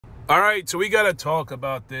All right, so we got to talk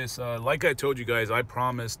about this. Like I told you guys, I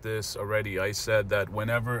promised this already. I said that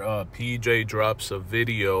whenever PJ drops a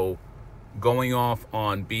video going off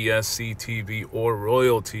on BSC TV or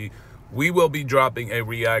Royalty, we will be dropping a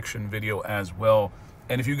reaction video as well.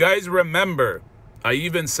 And if you guys remember, I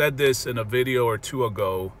even said this in a video or two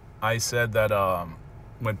ago. I said that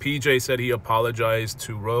when PJ said he apologized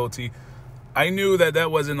to Royalty, I knew that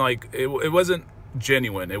that wasn't like, it wasn't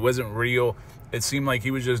genuine. It wasn't real. It seemed like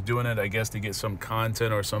he was just doing it, I guess, to get some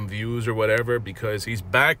content or some views or whatever, because he's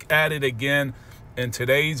back at it again in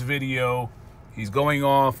today's video. He's going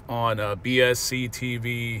off on BSC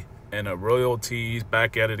TV and a Royalty. He's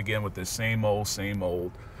back at it again with the same old, same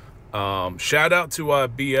old. Shout out to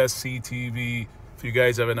BSC TV. If you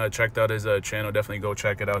guys haven't checked out his channel, definitely go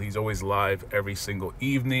check it out. He's always live every single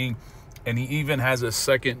evening. And he even has a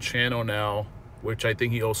second channel now, which I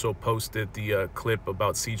think he also posted the clip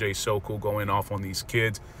about CJ Sokol going off on these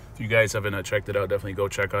kids. If you guys haven't checked it out, definitely go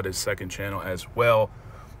check out his second channel as well.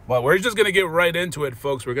 But we're just going to get right into it,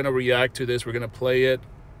 folks. We're going to react to this. We're going to play it,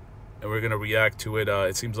 and we're going to react to it.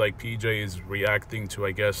 It seems like PJ is reacting to,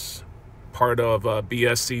 I guess, part of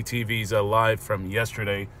BSC TV's live from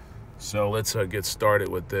yesterday. So let's get started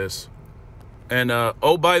with this. And,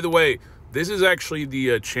 oh, by the way, this is actually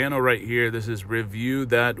the channel right here. This is Review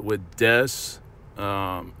That with Des.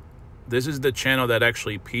 This is the channel that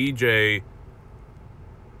actually PJ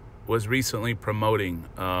was recently promoting.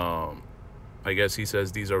 I guess he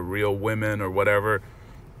says these are real women or whatever.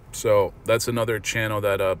 So that's another channel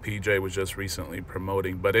that PJ was just recently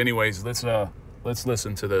promoting. But anyways, let's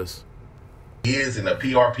listen to this. Is in the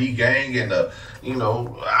PRP gang and the, you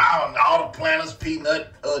know, all the planners,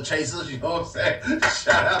 peanut chasers, you know what I'm saying?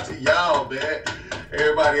 Shout out to y'all, man.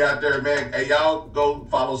 Everybody out there, man. Hey, y'all go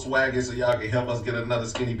follow Swaggy so y'all can help us get another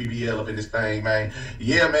skinny BBL up in this thing, man.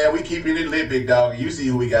 Yeah, man, we keeping it lit, big dog. You see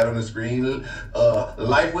who we got on the screen.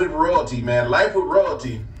 Life with Royalty, man. Life with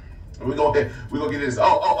Royalty. We're gonna get this.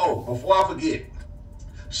 Oh, before I forget,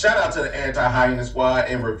 shout out to the Anti-Hyena Squad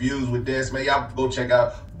and Reviews with Des, man. Y'all go check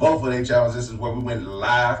out both of their channels. This is where we went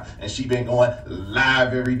live, and she been going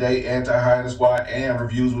live every day. Anti-Hyena Squad and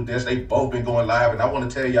Reviews with Des, they both been going live. And I want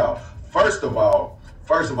to tell y'all, first of all,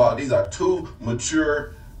 these are two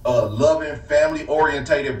mature, loving,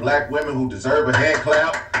 family-orientated black women who deserve a hand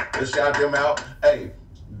clap. Let's shout them out. Hey,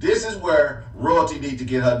 this is where Royalty needs to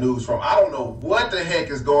get her news from. I don't know what the heck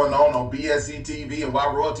is going on BSC TV and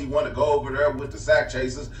why Royalty want to go over there with the sack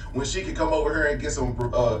chasers when she could come over here and get some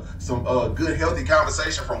good, healthy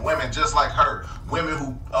conversation from women just like her. Women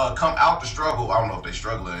who come out the struggle. I don't know if they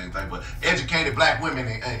struggle or anything, but educated black women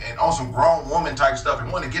and on some grown woman type stuff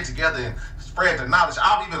and want to get together and spread the knowledge.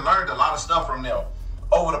 I've even learned a lot of stuff from them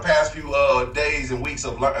over the past few days and weeks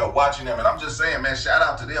of watching them. And I'm just saying, man, shout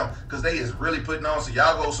out to them because they is really putting on. So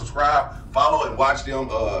y'all go subscribe, follow, and watch them.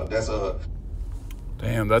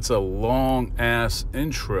 Damn, that's a long ass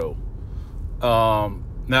intro.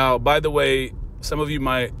 Now, by the way, some of you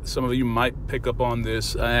might pick up on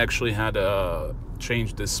this. I actually had to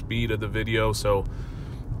change the speed of the video, so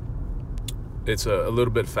it's a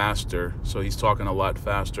little bit faster. So he's talking a lot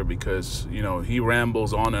faster because, you know, he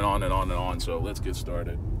rambles on and on and on and on. So let's get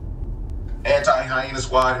started. Anti-Hyena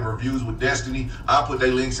Squad and Reviews with Destiny. I'll put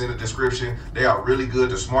their links in the description. They are really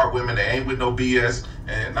good. They're smart women. They ain't with no BS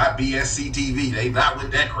and not BSC TV. They not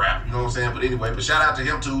with that crap. You know what I'm saying? But anyway, but shout out to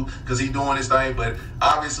him too because he's doing his thing. But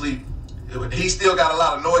obviously, he still got a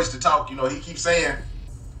lot of noise to talk. You know, he keeps saying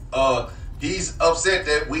he's upset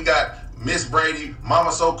that we got Miss Brady,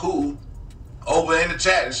 Mama So Cool, over in the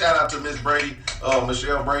chat. And shout out to Miss Brady,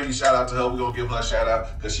 Michelle Brady. Shout out to her. We're going to give her a shout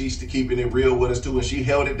out because she's keeping it real with us too. And she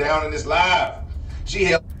held it down in this live.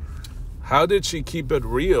 How did she keep it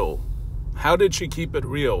real? How did she keep it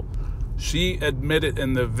real? She admitted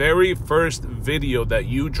in the very first video that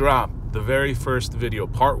you dropped, the very first video,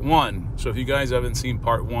 part 1. So if you guys haven't seen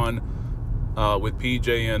part 1 with PJ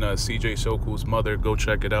and CJ Sokol's mother, go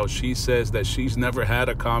check it out. She says that she's never had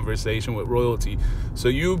a conversation with Royalty. So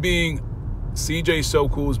you being CJ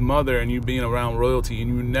Sokol's mother and you being around Royalty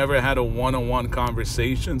and you never had a one-on-one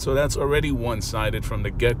conversation, so that's already one-sided from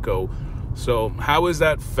the get-go. So how is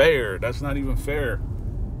that fair? That's not even fair.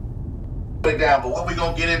 Down, but what we're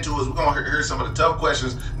gonna get into is we're gonna hear some of the tough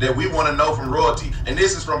questions that we want to know from Royalty, and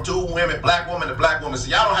this is from two women, black woman to black woman. So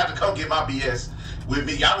y'all don't have to come get my BS with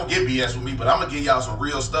me. Y'all don't get BS with me, but I'm gonna give y'all some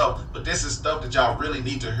real stuff. But this is stuff that y'all really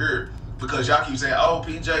need to hear because y'all keep saying, "Oh,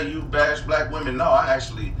 PJ, you bash black women." No, I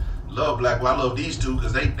actually love black women. I love these two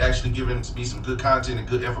because they actually giving me some good content and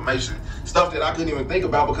good information, stuff that I couldn't even think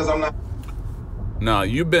about because I'm not. No,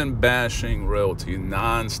 you've been bashing Royalty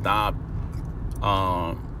nonstop.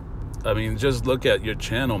 I mean, just look at your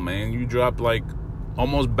channel, man. You drop like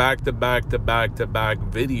almost back-to-back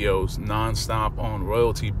videos nonstop on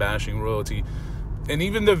royalty, bashing royalty. And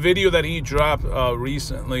even the video that he dropped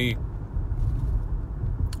recently,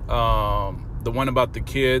 the one about the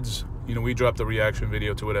kids, you know, we dropped the reaction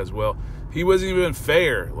video to it as well. He wasn't even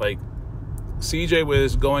fair. Like, CJ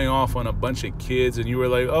was going off on a bunch of kids, and you were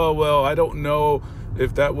like, oh, well, I don't know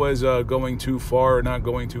if that was going too far or not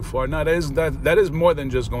going too far. No, that is more than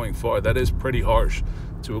just going far. That is pretty harsh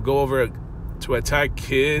to go over to attack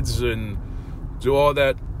kids and do all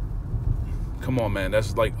that. Come on, man.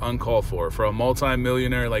 That's like uncalled for a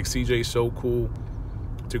multi-millionaire like CJ So Cool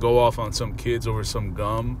to go off on some kids over some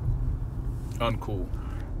gum. Uncool.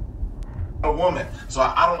 A woman. So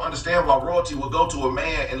I don't understand why royalty will go to a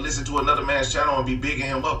man and listen to another man's channel and be bigging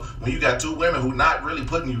him up when you got two women who not really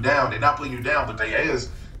putting you down. They're not putting you down, but they is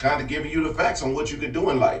kind of giving you the facts on what you could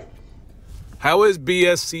do in life. How is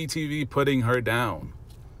BSCTV putting her down?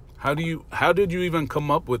 How did you even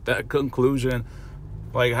come up with that conclusion?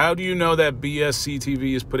 Like, how do you know that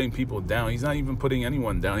BSCTV is putting people down? He's not even putting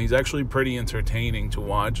anyone down. He's actually pretty entertaining to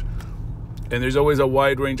watch. And there's always a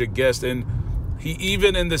wide range of guests. And he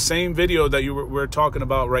even in the same video that we're talking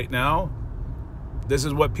about right now, this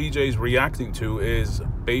is what PJ's reacting to, is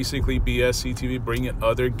basically BSCTV bringing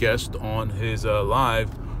other guests on his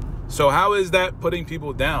live. So how is that putting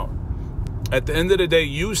people down? At the end of the day,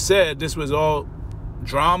 you said this was all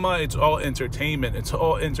drama, it's all entertainment. It's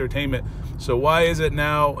all entertainment. So why is it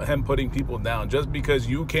now him putting people down? Just because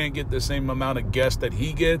you can't get the same amount of guests that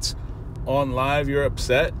he gets on live, you're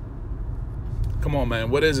upset? Come on, man.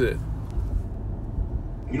 What is it?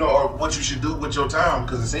 You know, or what you should do with your time,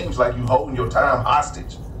 because it seems like you holding your time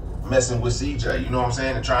hostage, messing with CJ, you know what I'm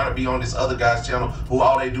saying, and trying to be on this other guy's channel who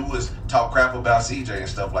all they do is talk crap about CJ and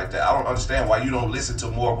stuff like that. I don't understand why you don't listen to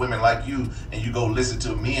more women like you and you go listen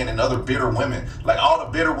to men and other bitter women. Like all the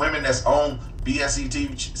bitter women that's on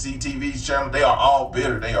BSCTV's channel, they are all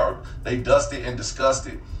bitter. They dusty and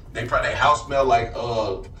disgusted. They house smell like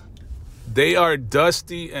They are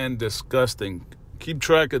dusty and disgusting. Keep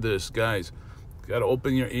track of this, guys. Got to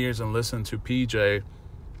open your ears and listen to PJ,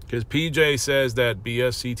 because PJ says that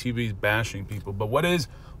BSCTV is bashing people. But what is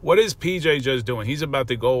PJ just doing? He's about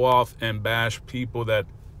to go off and bash people that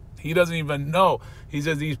he doesn't even know. He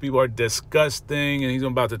says these people are disgusting, and he's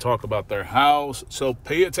about to talk about their house. So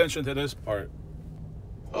pay attention to this part.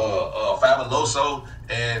 Fabuloso,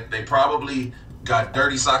 and they probably got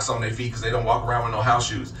dirty socks on their feet because they don't walk around with no house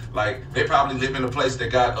shoes. Like, they probably live in a place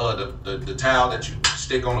that got the towel that you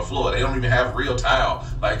stick on the floor. They don't even have real towel.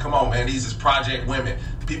 Like, come on, man. These is project women.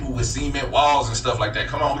 People with cement walls and stuff like that.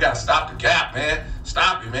 Come on, we got to stop the gap, man.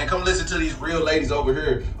 Stop it, man. Come listen to these real ladies over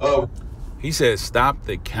here. He says, stop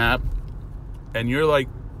the cap. And you're like,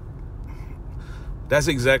 that's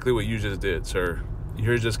exactly what you just did, sir.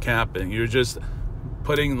 You're just capping. You're just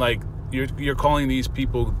putting, like, you're calling these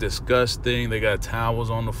people disgusting. They got towels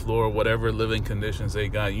on the floor, whatever living conditions they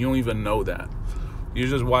got. You don't even know that. You're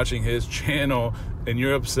just watching his channel, and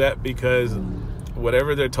you're upset because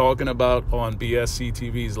whatever they're talking about on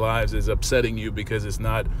BSCTV's lives is upsetting you because it's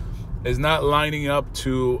not lining up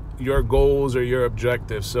to your goals or your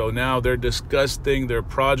objectives. So now they're disgusting. They're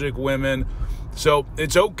project women. So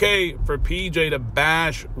it's okay for PJ to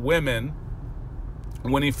bash women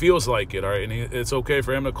when he feels like it, all right? And it's okay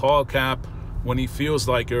for him to call cap when he feels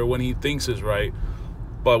like it or when he thinks is right.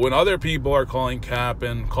 But when other people are calling cap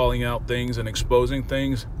and calling out things and exposing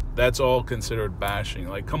things, that's all considered bashing.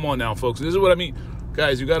 Like, come on now, folks. This is what I mean.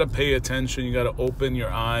 Guys, you got to pay attention. You got to open your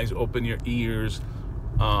eyes, open your ears.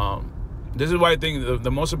 This is why I think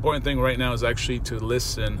the most important thing right now is actually to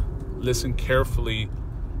listen carefully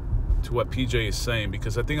to what PJ is saying,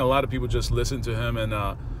 because I think a lot of people just listen to him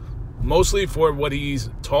and mostly for what he's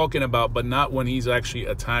talking about, but not when he's actually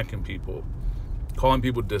attacking people, calling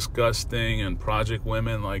people disgusting and project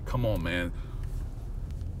women. Like, come on, man.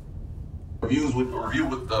 Review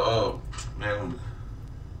with the man.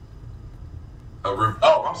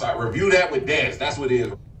 Review that with Des. That's what it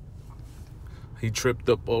is. He tripped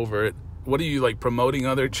up over it. What are you, like, promoting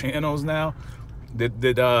other channels now?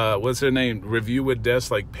 Did what's her name, Review with Des,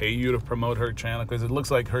 like, pay you to promote her channel? Because it looks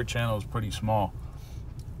like her channel is pretty small.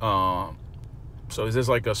 So is this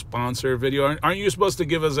like a sponsor video? Aren't you supposed to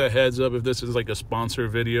give us a heads up if this is like a sponsor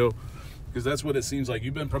video? Because that's what it seems like.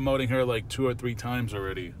 You've been promoting her like 2 or 3 times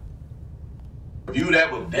already. Review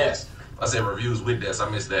that with Des. I said reviews with Des. I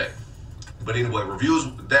missed that. But anyway,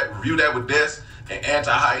 review that with Des and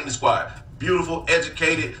Anti-Hyena Squad. Beautiful,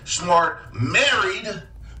 educated, smart, married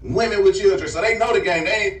women with children. So they know the game.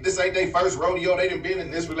 This ain't their first rodeo. They done been in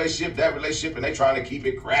this relationship, that relationship, and they trying to keep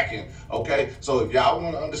it cracking. Okay? So if y'all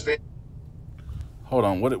want to understand Hold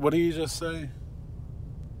on. What did he just say?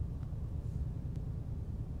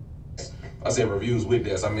 I said reviews with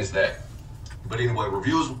Des. I missed that. But anyway,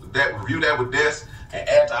 review that with Des and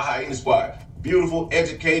Anti-Hyena Squad. Beautiful,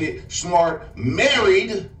 educated, smart,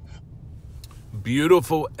 married.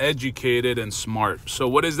 Beautiful, educated, and smart. So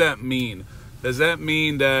what does that mean? Does that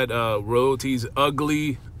mean that royalty's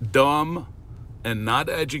ugly, dumb, and not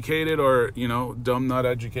educated, or, you know, dumb, not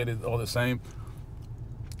educated, all the same?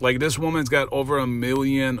 Like, this woman's got over 1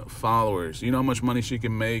 million followers. You know how much money she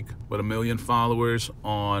can make with 1 million followers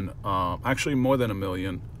on, actually more than 1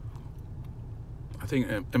 million. I think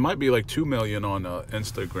it might be like 2 million on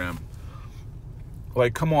Instagram.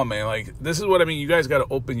 Like, come on, man. Like, this is what I mean. You guys got to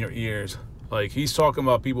open your ears. Like, he's talking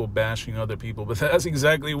about people bashing other people, but that's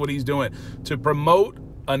exactly what he's doing. To promote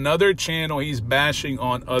another channel, he's bashing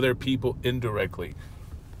on other people indirectly.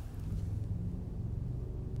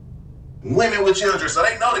 Women with children, so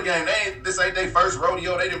they know the game. This ain't their first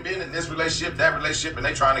rodeo. They done been in this relationship, that relationship, and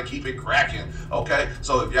they trying to keep it cracking, okay?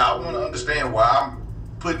 So if y'all want to understand why I'm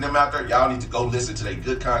putting them out there, y'all need to go listen to their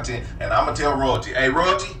good content, and I'm going to tell Royalty, hey,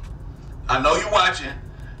 Royalty, I know you're watching.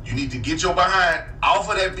 You need to get your behind off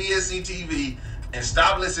of that BSC TV and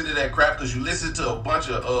stop listening to that crap, because you listen to a bunch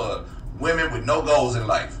of women with no goals in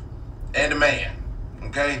life and a man.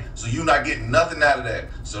 Okay? So you're not getting nothing out of that.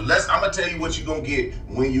 So I'm going to tell you what you're going to get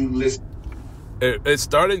when you listen. It's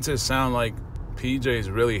starting to sound like PJ is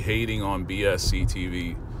really hating on BSC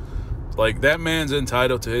TV. Like, that man's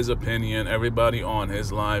entitled to his opinion. Everybody on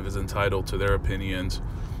his live is entitled to their opinions.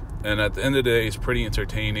 And at the end of the day, it's pretty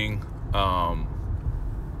entertaining.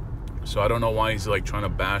 So I don't know why he's like trying to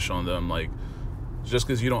bash on them. Like, just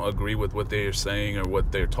because you don't agree with what they're saying or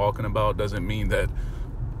what they're talking about doesn't mean that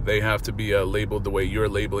they have to be labeled the way you're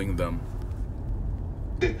labeling them.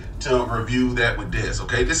 To review that with this,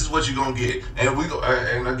 okay? This is what you're gonna get, and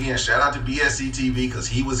and again, shout out to BSC TV because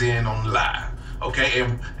he was in on the live, okay?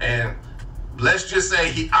 And let's just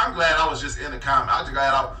say I'm glad I was just in the comments. I'm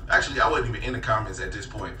glad I wasn't even in the comments at this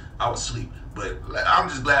point. I was asleep, but I'm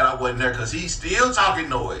just glad I wasn't there because he's still talking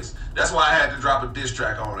noise. That's why I had to drop a diss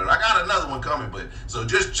track on it. I got another one coming, but so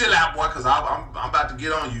just chill out, boy, because I'm about to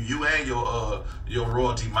get on you and your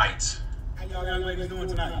royalty mites. How y'all ladies doing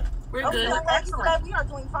tonight? We're good. Excellent. We are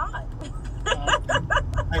doing fine.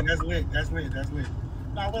 Hey, that's lit.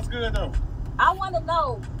 Now, what's good, though? I want to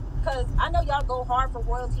know, because I know y'all go hard for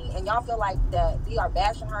royalty, and y'all feel like that we are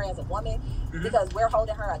bashing her as a woman because we're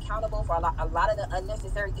holding her accountable for a lot of the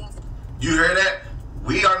unnecessary things. You hear that?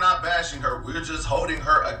 We are not bashing her. We're just holding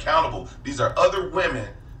her accountable. These are other women,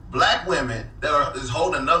 black women, that is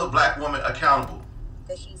holding another black woman accountable.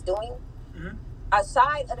 That she's doing.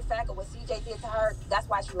 Aside of the fact of what CJ did to her, that's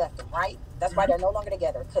why she left him, right? That's why they're no longer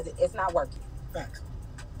together, because it's not working. Thanks.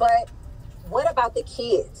 But what about the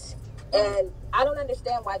kids? And I don't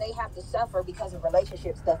understand why they have to suffer because of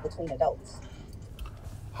relationship stuff between adults.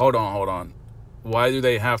 Hold on. Why do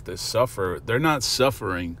they have to suffer? They're not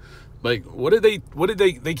suffering. Like, what did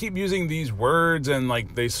they keep using these words, and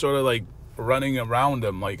like they sort of like running around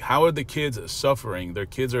them. Like, how are the kids suffering? Their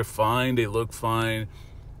kids are fine. They look fine.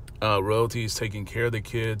 Royalty is taking care of the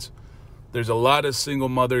kids. There's a lot of single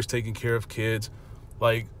mothers taking care of kids.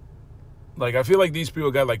 Like I feel like these people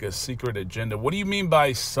got like a secret agenda. What do you mean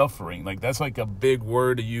by suffering? Like, that's like a big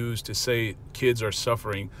word to use to say kids are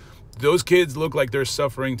suffering. Those kids look like they're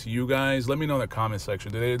suffering to you guys? Let me know in the comment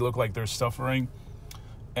section. Do they look like they're suffering?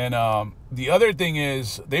 And the other thing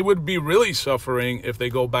is, they would be really suffering if they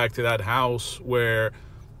go back to that house where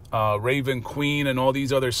Raven Queen and all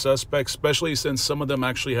these other suspects, especially since some of them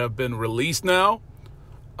actually have been released now.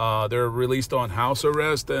 They're released on house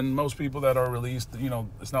arrest, and most people that are released, you know,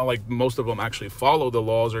 it's not like most of them actually follow the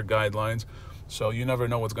laws or guidelines. So you never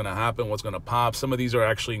know what's going to happen, what's going to pop. Some of these are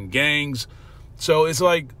actually in gangs. So it's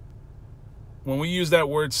like, when we use that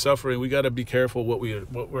word suffering, we got to be careful what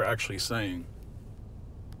we're actually saying.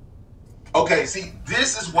 Okay, see,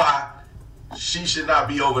 this is why she should not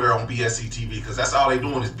be over there on BSC TV, because that's all they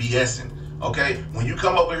doing is BSing. Okay, when you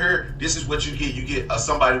come over here, this is what you get. You get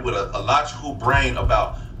somebody with a logical brain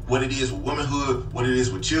about what it is with womanhood, what it is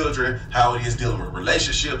with children, how it is dealing with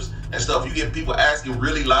relationships and stuff. You get people asking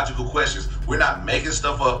really logical questions. We're not making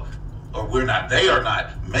stuff up, or they are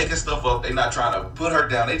not making stuff up. They're not trying to put her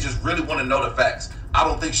down. They just really want to know the facts. I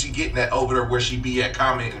don't think she getting that over there where she be at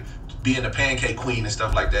commenting, being the pancake queen and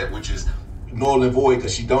stuff like that, which is null and void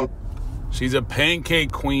because she don't. She's a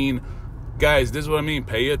pancake queen. Guys, this is what I mean.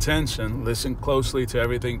 Pay attention. Listen closely to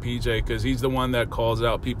everything PJ, because he's the one that calls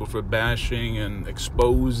out people for bashing and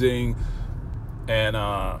exposing and,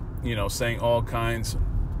 you know, saying all kinds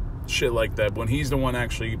shit like that. When he's the one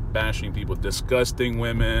actually bashing people, disgusting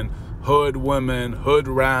women, hood women, hood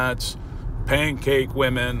rats, pancake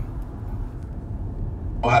women.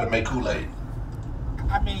 Know how to make Kool-Aid.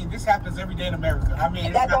 I mean, this happens every day in America. I mean,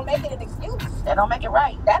 And that don't make it an excuse. That don't make it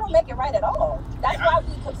right. That don't make it right at all. That's why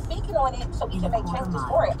we keep speaking on it so we can make changes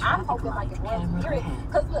for it. I'm hoping like if one's hear it.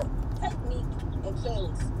 Because look, take Meek and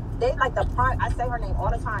Kings. They like the prime. I say her name all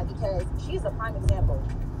the time because she's a prime example.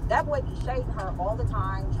 That boy be shading her all the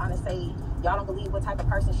time, trying to say y'all don't believe what type of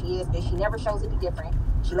person she is, and she never shows any different.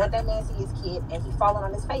 She let that man see his kid, and he falling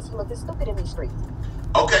on his face. He looking stupid in these streets.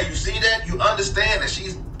 Okay, you see that? You understand that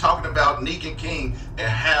she's talking about Neek and King and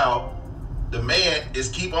how the man is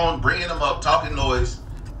keep on bringing them up, talking noise,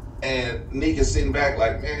 and Neek is sitting back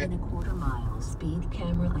like, man. In a quarter mile, speed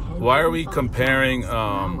camera ahead. Why are we comparing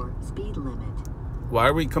speed limit? why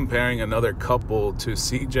are we comparing another couple to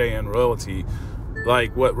CJ and Royalty?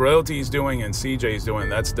 Like what Royalty's doing and CJ's doing,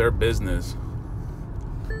 that's their business.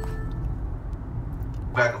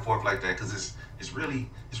 Back and forth like that because it's really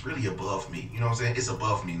above me. You know what I'm saying? It's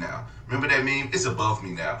above me now. Remember that meme? It's above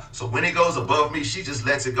me now. So when it goes above me, she just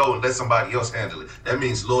lets it go and lets somebody else handle it. That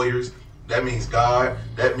means lawyers. That means God.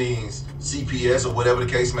 That means CPS or whatever the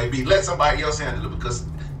case may be. Let somebody else handle it because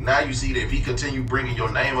now you see that if he continue bringing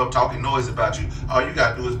your name up, talking noise about you, all you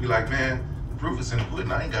got to do is be like, man, the proof is in the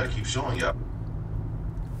pudding. I ain't got to keep showing y'all.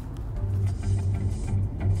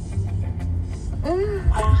 You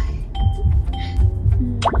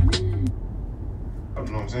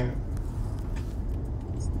know what I'm saying?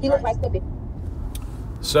 He looks like the big.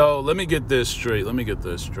 So let me get this straight.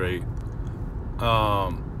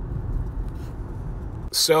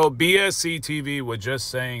 So BSC TV was just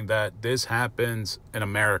saying that this happens in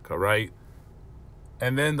America, right?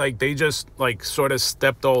 And then like they just like sort of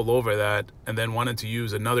stepped all over that and then wanted to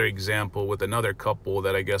use another example with another couple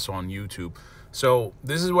that I guess on YouTube. So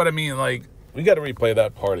this is what I mean. Like we got to replay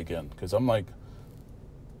that part again because I'm like,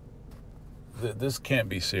 this can't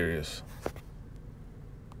be serious.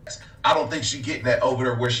 I don't think she getting that over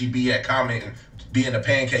there where she be at commenting, being a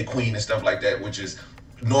pancake queen and stuff like that, which is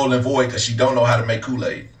null and void because she don't know how to make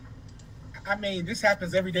Kool-Aid. I mean, this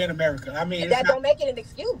happens every day in America. I mean, That don't make it an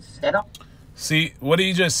excuse. That don't. See, what did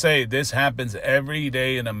you just say? This happens every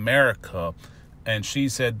day in America. And she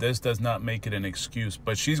said this does not make it an excuse.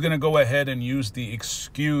 But she's going to go ahead and use the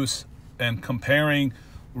excuse and comparing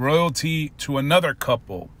Royalty to another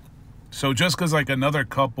couple. So just because like another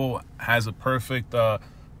couple has a perfect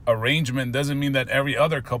arrangement doesn't mean that every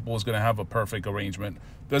other couple is going to have a perfect arrangement.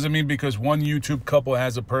 Doesn't mean because one YouTube couple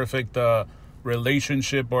has a perfect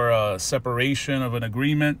relationship or a separation of an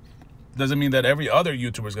agreement, doesn't mean that every other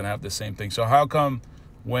YouTuber is going to have the same thing. So how come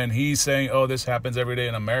when he's saying, oh, this happens every day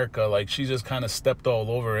in America, like she just kind of stepped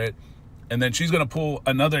all over it. And then she's going to pull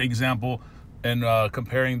another example and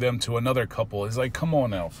comparing them to another couple. It's like, come on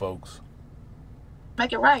now, folks.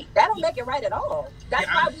 Make it right. That don't make it right at all. That's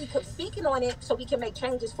why we keep speaking on it so we can make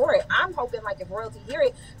changes for it. I'm hoping like if Royalty hear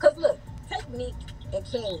it, because look, take Meek and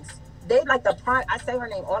Kings. They like the prime. I say her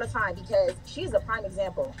name all the time because she's a prime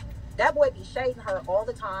example. That boy be shading her all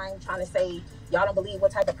the time, trying to say y'all don't believe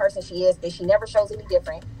what type of person she is, and she never shows any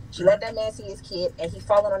different. She let that man see his kid, and he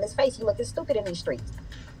falling on his face. He looking stupid in these streets.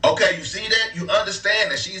 Okay, you see that? You understand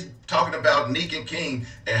that she's talking about Neek and King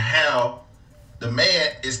and how the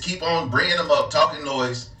man is keep on bringing them up, talking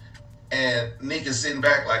noise, and Neek is sitting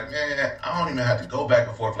back like, man, I don't even have to go back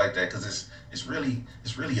and forth like that because it's really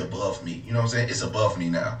above me. You know what I'm saying? It's above me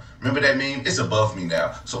now. Remember that meme? It's above me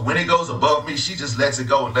now. So when it goes above me, she just lets it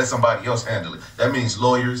go and lets somebody else handle it. That means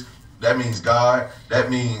lawyers. That means God. That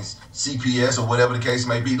means CPS or whatever the case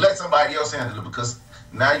may be. Let somebody else handle it because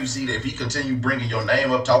now you see that if he continue bringing your name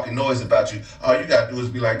up, talking noise about you, all you got to do is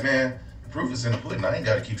be like, man, the proof is in the pudding. I ain't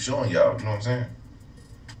got to keep showing y'all. You know what I'm saying?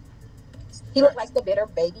 He looked like the bitter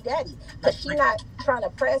baby daddy because she not trying to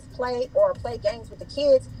press play or play games with the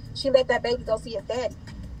kids. She let that baby go see his daddy.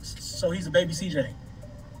 So he's a baby CJ.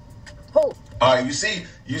 Who? All right, you see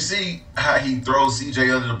how he throws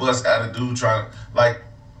CJ under the bus at a dude trying, like,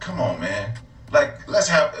 come on, man. Like,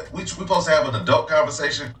 we supposed to have an adult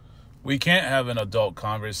conversation. We can't have an adult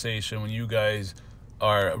conversation when you guys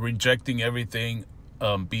are rejecting everything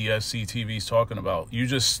BSC TV's talking about. You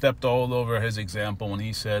just stepped all over his example when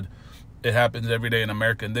he said it happens every day in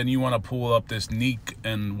America. And then you want to pull up this Neek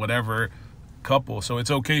and whatever couple. So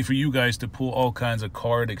it's okay for you guys to pull all kinds of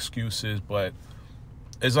card excuses, but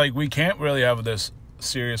it's like we can't really have this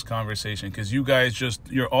serious conversation because you guys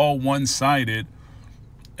you're all one-sided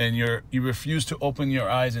and you refuse to open your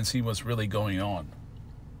eyes and see what's really going on.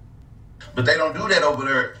 But they don't do that over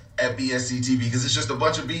there at BSC TV because it's just a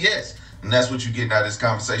bunch of BS. And that's what you're getting out of this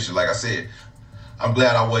conversation. Like I said, I'm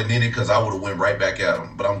glad I wasn't in it because I would have went right back at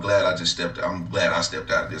him. But I'm glad I stepped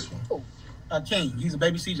out of this one. King, he's a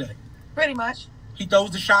baby CJ. Pretty much. He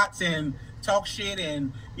throws the shots and talks shit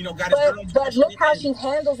and, you know, got his girl. But look how she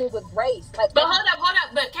handles it with grace. Like, but hold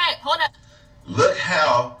up. But Kat, hold up. Look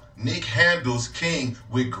how Nick handles King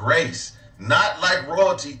with grace. Not like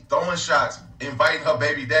Royalty throwing shots, inviting her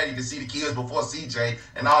baby daddy to see the kids before CJ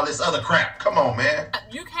and all this other crap. Come on, man.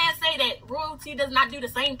 You can't say that Royalty does not do the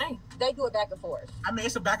same thing. They do it back and forth. I mean,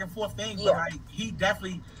 it's a back and forth thing, Yeah. but like, he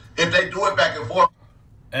definitely. If they do it back and forth.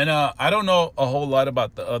 And I don't know a whole lot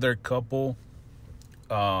about the other couple,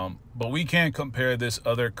 but we can't compare this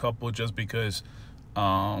other couple just because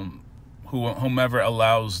whomever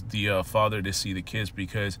allows the father to see the kids,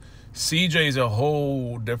 because CJ is a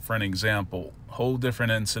whole different example, whole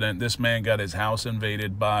different incident. This man got his house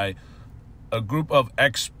invaded by a group of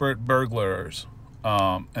expert burglars,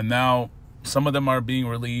 and now some of them are being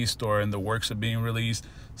released or in the works of being released.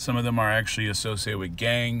 Some of them are actually associated with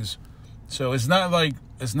gangs. So it's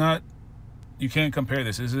not, you can't compare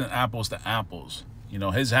this. This isn't apples to apples. You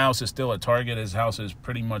know, his house is still a target. His house is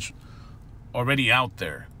pretty much already out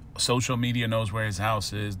there. Social media knows where his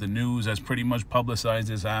house is. The news has pretty much publicized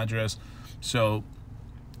his address. So,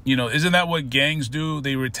 you know, isn't that what gangs do?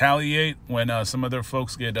 They retaliate when some of their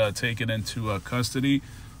folks get taken into custody.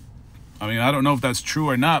 I mean, I don't know if that's true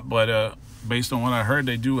or not, but based on what I heard,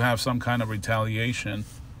 they do have some kind of retaliation.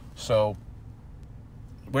 So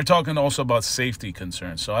we're talking also about safety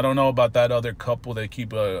concerns. So I don't know about that other couple they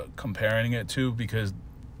keep comparing it to, because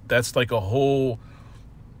that's like a whole,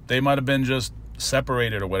 they might have been just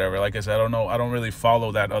separated or whatever. Like I said, I don't know. I don't really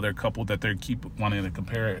follow that other couple that they keep wanting to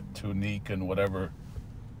compare it to, Neek and whatever.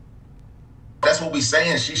 That's what we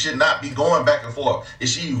saying. She should not be going back and forth.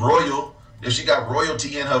 Is she royal? If she got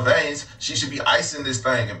royalty in her veins, she should be icing this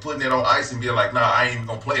thing and putting it on ice and being like, nah, I ain't even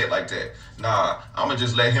gonna play it like that. Nah, I'm gonna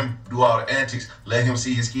just let him do all the antics. Let him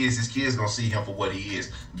see his kids. His kids gonna see him for what he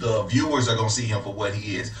is. The viewers are gonna see him for what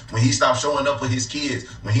he is. When he stops showing up for his kids,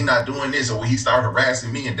 when he not doing this, or when he start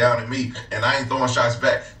harassing me and down at me, and I ain't throwing shots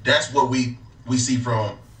back, that's what we see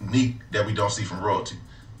from Neek that we don't see from royalty.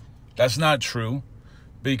 That's not true,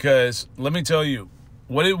 because let me tell you,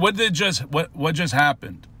 what just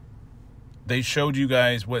happened. They showed you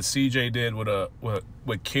guys what CJ did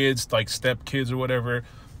with kids, like step kids or whatever,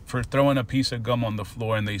 for throwing a piece of gum on the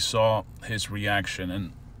floor, and they saw his reaction,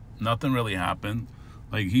 and nothing really happened.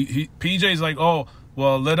 Like PJ's like, oh,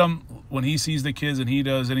 well, let him, when he sees the kids and he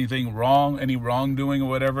does anything wrong, any wrongdoing or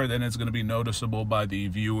whatever, then it's going to be noticeable by the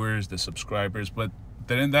viewers, the subscribers. But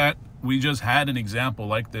then we just had an example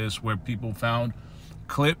like this where people found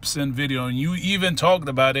clips and video, and you even talked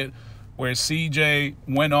about it, where CJ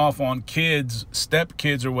went off on kids, step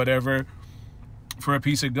kids or whatever, for a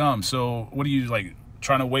piece of gum. So what are you, like,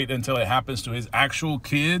 trying to wait until it happens to his actual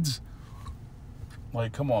kids?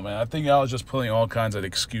 Like, come on, man. I think y'all are just pulling all kinds of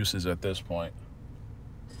excuses at this point.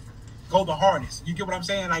 Go the hardest. You get what I'm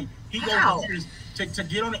saying? Like, he goes the hardest to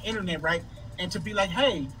get on the internet, right? And to be like,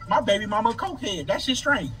 hey, my baby mama a cokehead. That shit's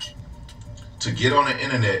strange. To get on the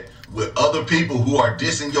internet with other people who are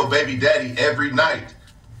dissing your baby daddy every night.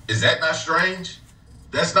 Is that not strange?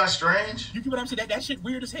 That's not strange? You get what I'm saying? That shit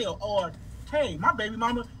weird as hell. Or, hey, my baby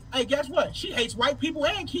mama, hey, guess what? She hates white people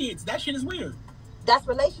and kids. That shit is weird. That's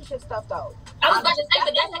relationship stuff, though. I was about to say,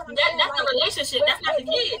 but that's a relationship. That's not the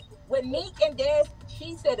kid. With Meek and Des,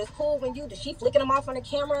 she said it's cool when she flicking them off on the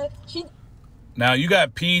camera. Now, you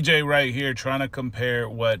got PJ right here trying to compare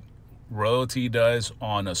what Royalty does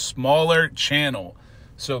on a smaller channel.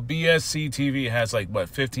 So BSC TV has like, what,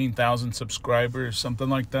 15,000 subscribers, something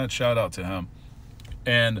like that. Shout out to him.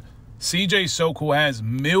 And CJ So Cool has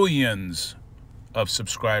millions of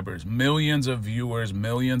subscribers, millions of viewers,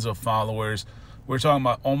 millions of followers. We're talking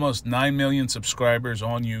about almost 9 million subscribers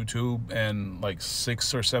on YouTube and like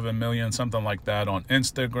 6 or 7 million, something like that, on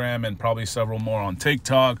Instagram, and probably several more on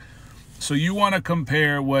TikTok. So you want to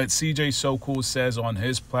compare what CJ So Cool says on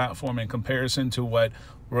his platform in comparison to what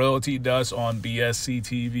Royalty does on BSC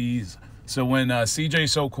TVs. So when CJ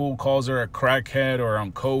So Cool calls her a crackhead or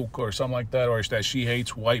on coke or something like that, or that she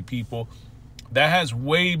hates white people, that has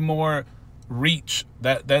way more reach.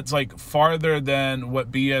 That's like farther than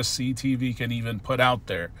what BSC TV can even put out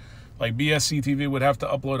there. Like BSC TV would have to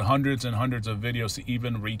upload hundreds and hundreds of videos to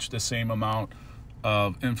even reach the same amount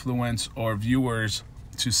of influence or viewers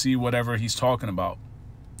to see whatever he's talking about.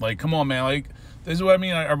 Like, come on, man. Like, this is what I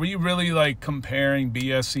mean. Are we really like comparing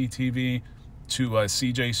BSC TV to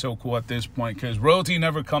CJ So Cool at this point? Because Royalty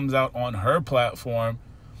never comes out on her platform,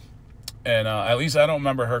 and at least I don't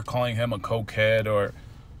remember her calling him a cokehead or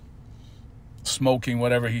smoking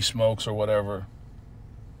whatever he smokes or whatever.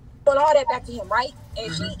 going all that back to him, right?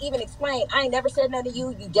 And she even explained, I ain't never said nothing to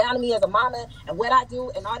you. You down to me as a mama and what I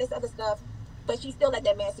do and all this other stuff. But she still let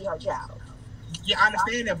that man see her child. Yeah, I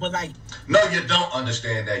understand that, but like... No, you don't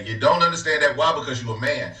understand that. You don't understand that. Why? Because you're a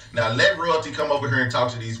man. Now, let royalty come over here and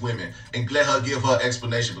talk to these women and let her give her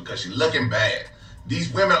explanation because she's looking bad.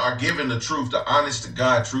 These women are giving the truth, the honest to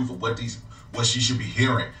God truth of what she should be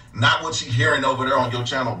hearing, not what she's hearing over there on your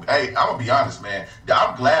channel. Hey, I'm going to be honest, man.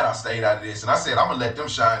 I'm glad I stayed out of this. And I said, I'm going to let them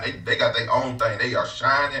shine. They got their own thing. They are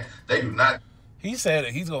shining. They do not... He said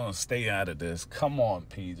he's going to stay out of this. Come on,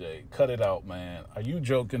 PJ. Cut it out, man. Are you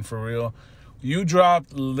joking for real? You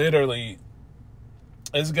dropped literally,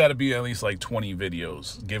 it's got to be at least like 20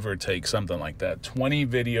 videos, give or take, something like that. 20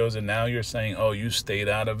 videos, and now you're saying, oh, you stayed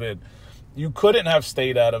out of it. You couldn't have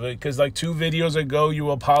stayed out of it because like 2 videos ago,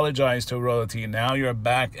 you apologized to royalty. Now you're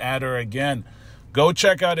back at her again. Go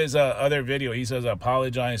check out his other video. He says,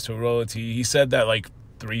 apologize to royalty. He said that like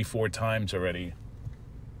 3-4 times already.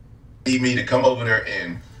 Need me to come over there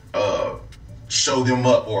and show them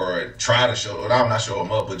up or try to show, or I'm not show them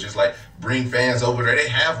up, but just like bring fans over there. They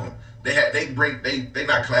have them. They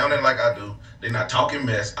not clowning like I do. They not talking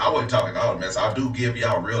mess. I wasn't talking all the mess. I do give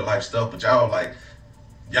y'all real life stuff, but y'all like,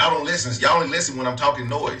 y'all don't listen. Y'all only listen when I'm talking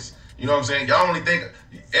noise. You know what I'm saying? Y'all only think,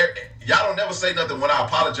 y'all don't never say nothing when I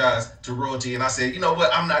apologize to royalty and I said, you know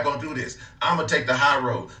what? I'm not going to do this. I'm going to take the high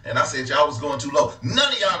road. And I said, y'all was going too low.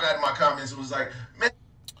 None of y'all got in my comments and was like, man.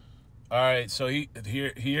 All right, so he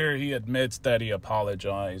admits that he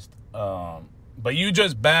apologized, but you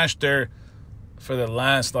just bashed her for the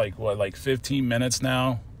last like 15 minutes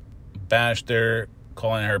now. Bashed her,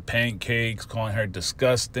 calling her pancakes, calling her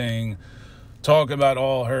disgusting, talking about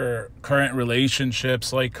all her current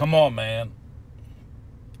relationships. Like, come on, man,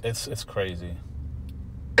 it's crazy.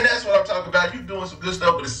 And that's what I'm talking about. You doing some good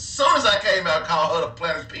stuff, but as soon as I came out and called her the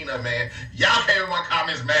Planet's Peanut Man, y'all came in my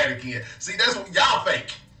comments mad again. See, that's what y'all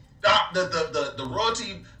fake. The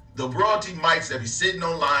royalty mics that be sitting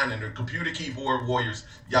online and the computer keyboard warriors,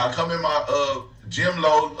 y'all come in my Jim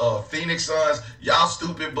Lowe, Phoenix Suns, y'all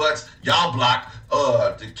stupid butts, y'all blocked.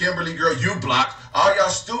 The Kimberly girl, you blocked. All y'all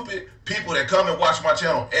stupid people that come and watch my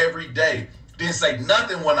channel every day didn't say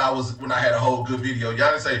nothing when I had a whole good video.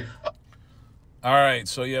 Y'all didn't say. All right,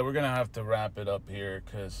 so yeah, we're gonna have to wrap it up here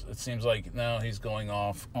because it seems like now he's going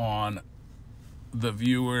off on the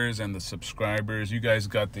viewers and the subscribers. You guys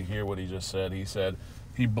got to hear what he just said. He said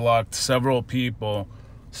he blocked several people.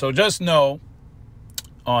 So just know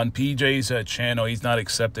on PJ's channel, he's not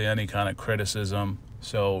accepting any kind of criticism.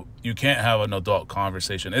 So you can't have an adult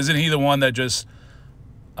conversation. Isn't he the one that just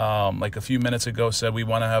like a few minutes ago said we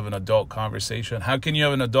want to have an adult conversation? How can you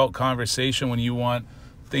have an adult conversation when you want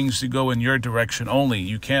things to go in your direction only?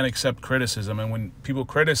 You can't accept criticism. And when people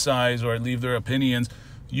criticize or leave their opinions,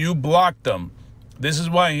 you block them. This is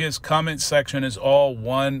why his comment section is all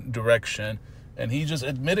one direction, and he just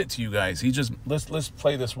admitted to you guys. He just let's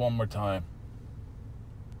play this one more time.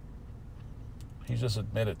 He just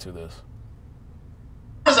admitted to this.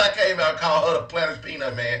 As I came out and called her the Planet's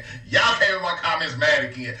Peanut Man, y'all came in my comments mad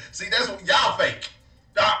again. See, that's what y'all fake.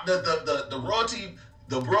 The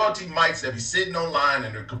royalty mics that be sitting online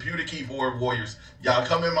and the computer keyboard warriors, y'all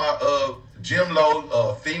come in my Jim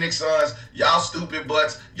Lowe, Phoenix Suns, y'all stupid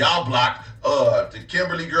butts, y'all blocked. The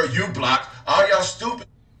Kimberly girl, you blocked. All y'all stupid.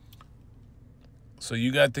 So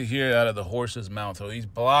you got to hear out of the horse's mouth. So he's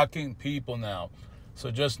blocking people now. So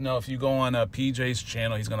just know if you go on PJ's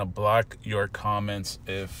channel, he's going to block your comments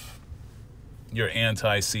if you're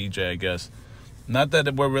anti-CJ, I guess. Not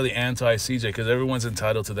that we're really anti-CJ, because everyone's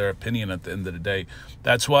entitled to their opinion at the end of the day.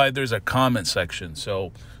 That's why there's a comment section.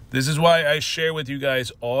 So this is why I share with you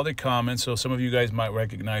guys all the comments. So some of you guys might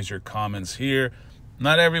recognize your comments here.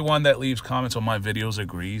 Not everyone that leaves comments on my videos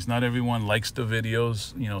agrees. Not everyone likes the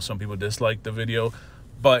videos. You know, some people dislike the video.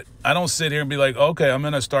 But I don't sit here and be like, okay, I'm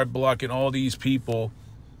going to start blocking all these people.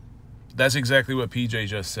 That's exactly what PJ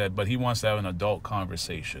just said. But he wants to have an adult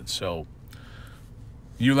conversation. So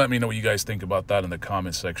you let me know what you guys think about that in the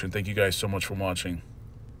comment section. Thank you guys so much for watching.